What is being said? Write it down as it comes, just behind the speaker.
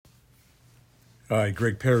Hi,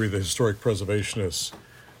 Greg Perry, the historic preservationist.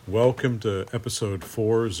 Welcome to episode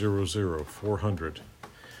 400.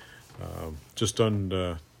 Just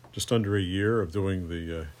under a year of doing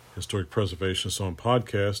the historic preservationist on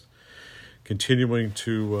podcast, continuing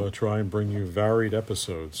to try and bring you varied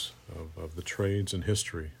episodes of the trades and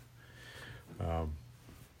history. And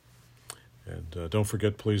don't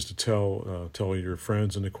forget, please, to tell your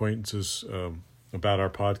friends and acquaintances about our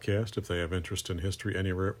podcast if they have interest in history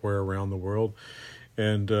anywhere around the world.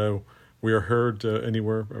 And we are heard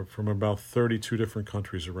anywhere from about 32 different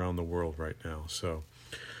countries around the world right now. So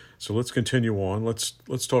let's continue on.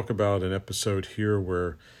 Let's talk about an episode here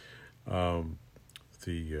where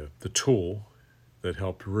the tool that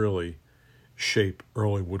helped really shape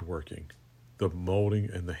early woodworking, the molding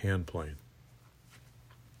and the hand plane.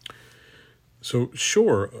 So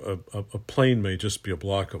sure, a plane may just be a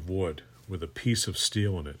block of wood with a piece of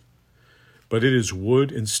steel in it, but it is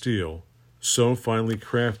wood and steel so finely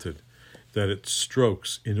crafted that it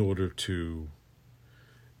strokes in order to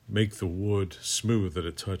make the wood smooth that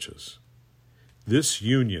it touches. This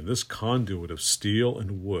union, this conduit of steel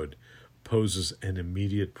and wood, poses an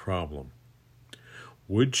immediate problem.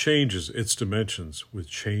 Wood changes its dimensions with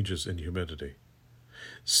changes in humidity.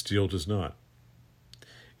 Steel does not.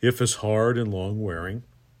 If it's hard and long-wearing,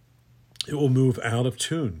 it will move out of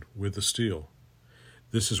tune with the steel.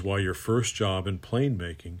 This is why your first job in plane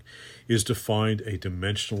making is to find a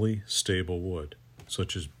dimensionally stable wood,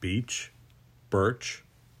 such as beech, birch,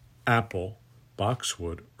 apple,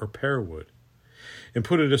 boxwood, or pearwood, and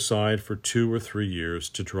put it aside for 2 or 3 years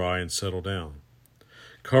to dry and settle down.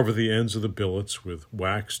 Cover the ends of the billets with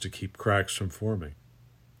wax to keep cracks from forming.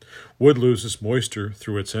 Wood loses moisture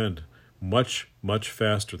through its end much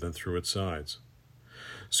faster than through its sides.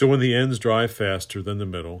 So when the ends dry faster than the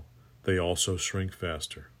middle, they also shrink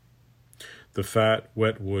faster. The fat,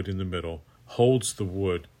 wet wood in the middle holds the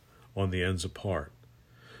wood on the ends apart,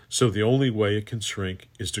 so the only way it can shrink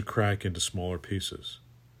is to crack into smaller pieces.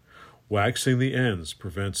 Waxing the ends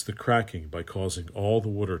prevents the cracking by causing all the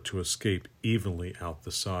water to escape evenly out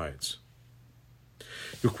the sides.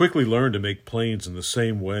 You'll quickly learn to make planes in the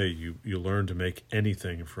same way you learn to make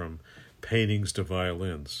anything from paintings to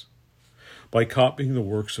violins. By copying the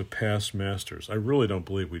works of past masters. I really don't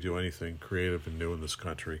believe we do anything creative and new in this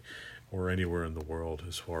country or anywhere in the world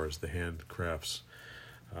as far as the handcrafts.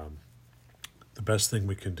 The best thing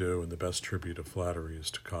we can do and the best tribute of flattery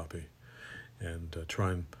is to copy and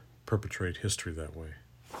try and perpetrate history that way.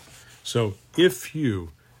 So if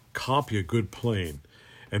you copy a good plane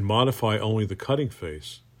and modify only the cutting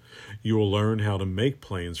face, you will learn how to make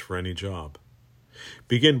planes for any job.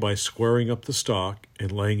 Begin by squaring up the stock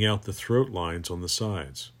and laying out the throat lines on the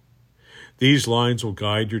sides. These lines will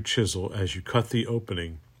guide your chisel as you cut the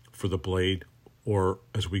opening for the blade, or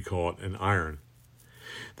as we call it, an iron.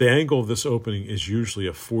 The angle of this opening is usually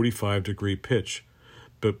a 45-degree pitch,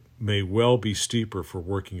 but may well be steeper for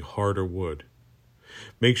working harder wood.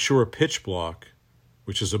 Make sure a pitch block,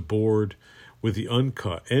 which is a board with the end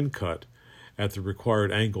cut at the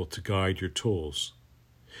required angle to guide your tools.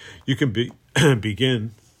 You can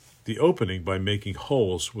begin the opening by making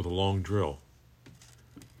holes with a long drill.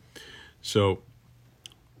 So,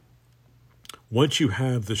 once you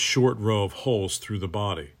have the short row of holes through the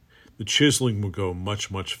body, the chiseling will go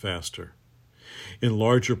much faster. In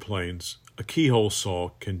larger planes, a keyhole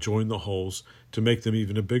saw can join the holes to make them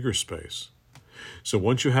even a bigger space. So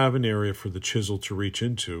once you have an area for the chisel to reach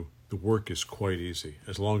into, the work is quite easy,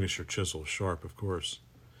 as long as your chisel is sharp, of course.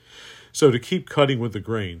 So to keep cutting with the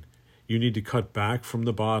grain, you need to cut back from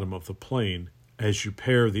the bottom of the plane as you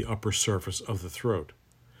pare the upper surface of the throat.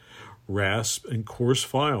 Rasp and coarse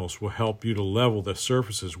files will help you to level the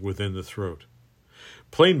surfaces within the throat.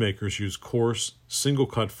 Plane makers use coarse,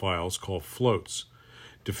 single-cut files called floats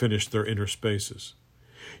to finish their inner spaces.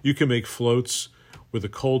 You can make floats with a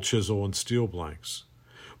cold chisel and steel blanks,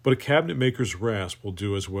 but a cabinet maker's rasp will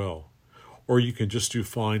do as well, or you can just do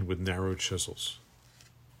fine with narrow chisels.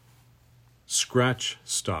 Scratch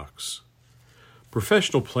stocks.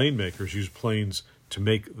 Professional plane makers use planes to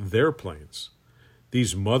make their planes.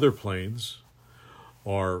 These mother planes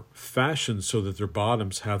are fashioned so that their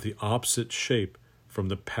bottoms have the opposite shape from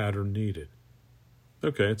the pattern needed.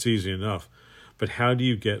 Okay, it's easy enough, but how do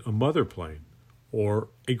you get a mother plane or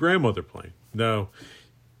a grandmother plane? No,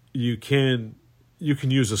 you can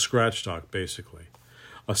use a scratch stock, basically.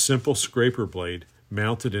 A simple scraper blade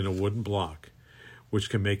mounted in a wooden block, which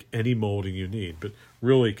can make any molding you need, but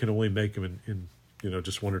really can only make them in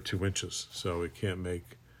just 1 or 2 inches, so it can't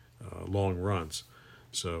make long runs.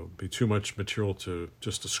 So it'd be too much material to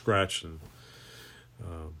scratch and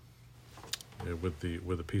with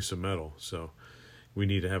a piece of metal. So we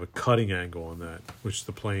need to have a cutting angle on that, which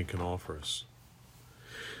the plane can offer us.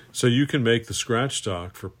 So you can make the scratch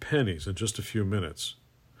stock for pennies in just a few minutes.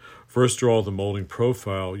 First, draw the molding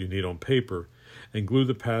profile you need on paper and glue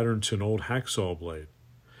the pattern to an old hacksaw blade.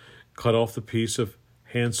 Cut off the piece of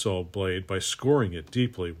handsaw blade by scoring it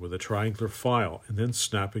deeply with a triangular file and then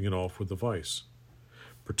snapping it off with the vise.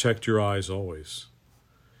 Protect your eyes always.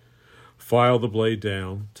 File the blade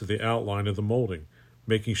down to the outline of the molding,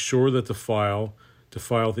 making sure that to file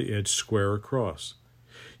the edge square across.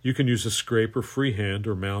 You can use a scraper freehand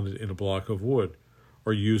or mount it in a block of wood,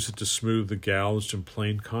 or use it to smooth the gouged and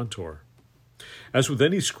planed contour. As with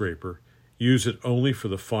any scraper, use it only for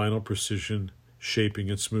the final precision shaping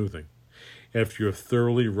and smoothing, after you have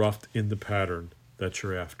thoroughly roughed in the pattern that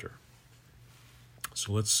you're after.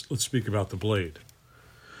 So let's speak about the blade.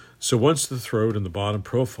 So once the throat and the bottom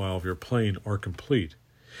profile of your plane are complete,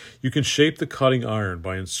 you can shape the cutting iron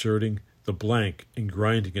by inserting the blank and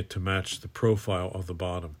grinding it to match the profile of the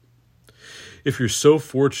bottom. If you're so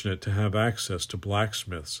fortunate to have access to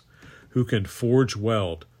blacksmiths who can forge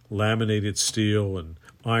weld laminated steel and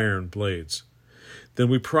iron blades, then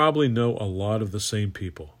we probably know a lot of the same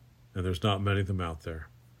people, and there's not many of them out there,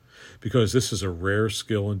 because this is a rare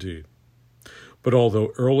skill indeed. But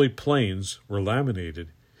although early planes were laminated,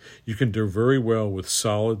 you can do very well with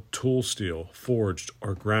solid tool steel forged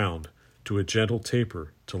or ground to a gentle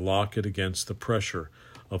taper to lock it against the pressure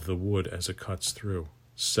of the wood as it cuts through,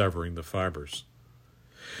 severing the fibers.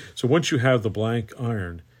 So once you have the blank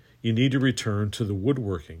iron, you need to return to the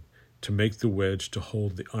woodworking to make the wedge to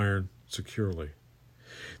hold the iron securely.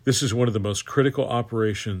 This is one of the most critical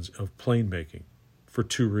operations of plane making for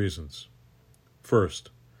two reasons. First,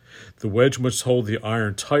 the wedge must hold the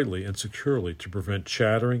iron tightly and securely to prevent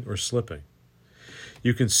chattering or slipping.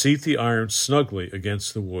 You can seat the iron snugly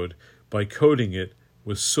against the wood by coating it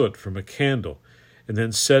with soot from a candle and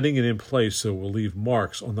then setting it in place so it will leave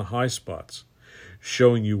marks on the high spots,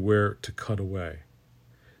 showing you where to cut away.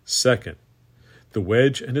 Second, the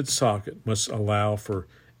wedge and its socket must allow for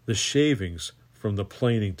the shavings from the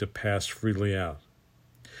planing to pass freely out.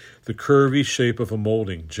 The curvy shape of a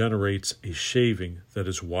molding generates a shaving that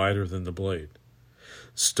is wider than the blade.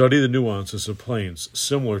 Study the nuances of planes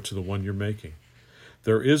similar to the one you're making.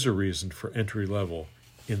 There is a reason for entry level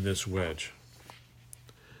in this wedge.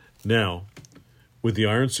 Now, with the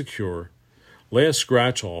iron secure, lay a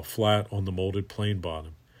scratch-awl flat on the molded plane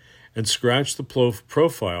bottom and scratch the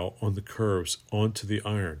profile on the curves onto the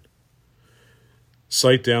iron.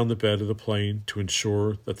 Sight down the bed of the plane to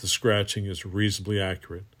ensure that the scratching is reasonably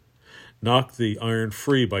accurate. Knock the iron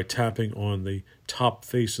free by tapping on the top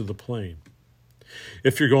face of the plane.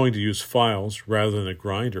 If you're going to use files rather than a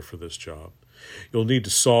grinder for this job, you'll need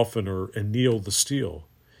to soften or anneal the steel,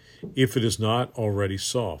 if it is not already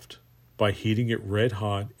soft, by heating it red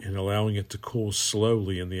hot and allowing it to cool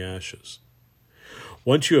slowly in the ashes.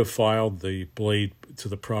 Once you have filed the blade to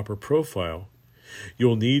the proper profile,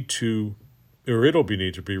 it'll need to be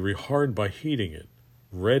rehardened by heating it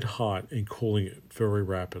red hot and cooling it very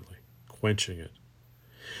rapidly, quenching it.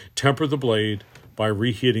 Temper the blade by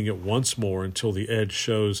reheating it once more until the edge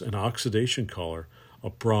shows an oxidation color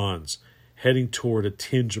of bronze, heading toward a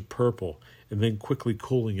tinge of purple, and then quickly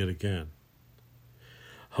cooling it again.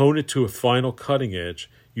 Hone it to a final cutting edge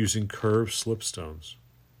using curved slipstones.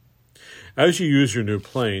 As you use your new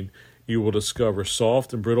plane, you will discover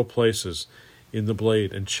soft and brittle places in the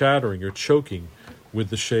blade and chattering or choking with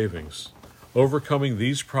the shavings. Overcoming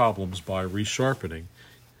these problems by resharpening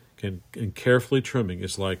and carefully trimming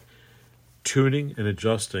is like tuning and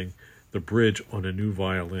adjusting the bridge on a new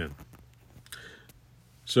violin.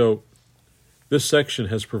 So, this section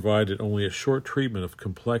has provided only a short treatment of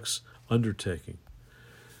complex undertaking.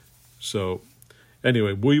 So,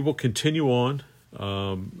 anyway, we will continue on,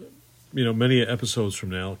 many episodes from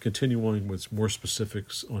now, continuing with more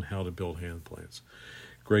specifics on how to build hand planes.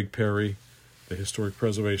 Greg Perry, the Historic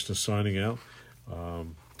Preservationist,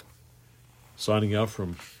 signing out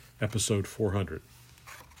from episode 400.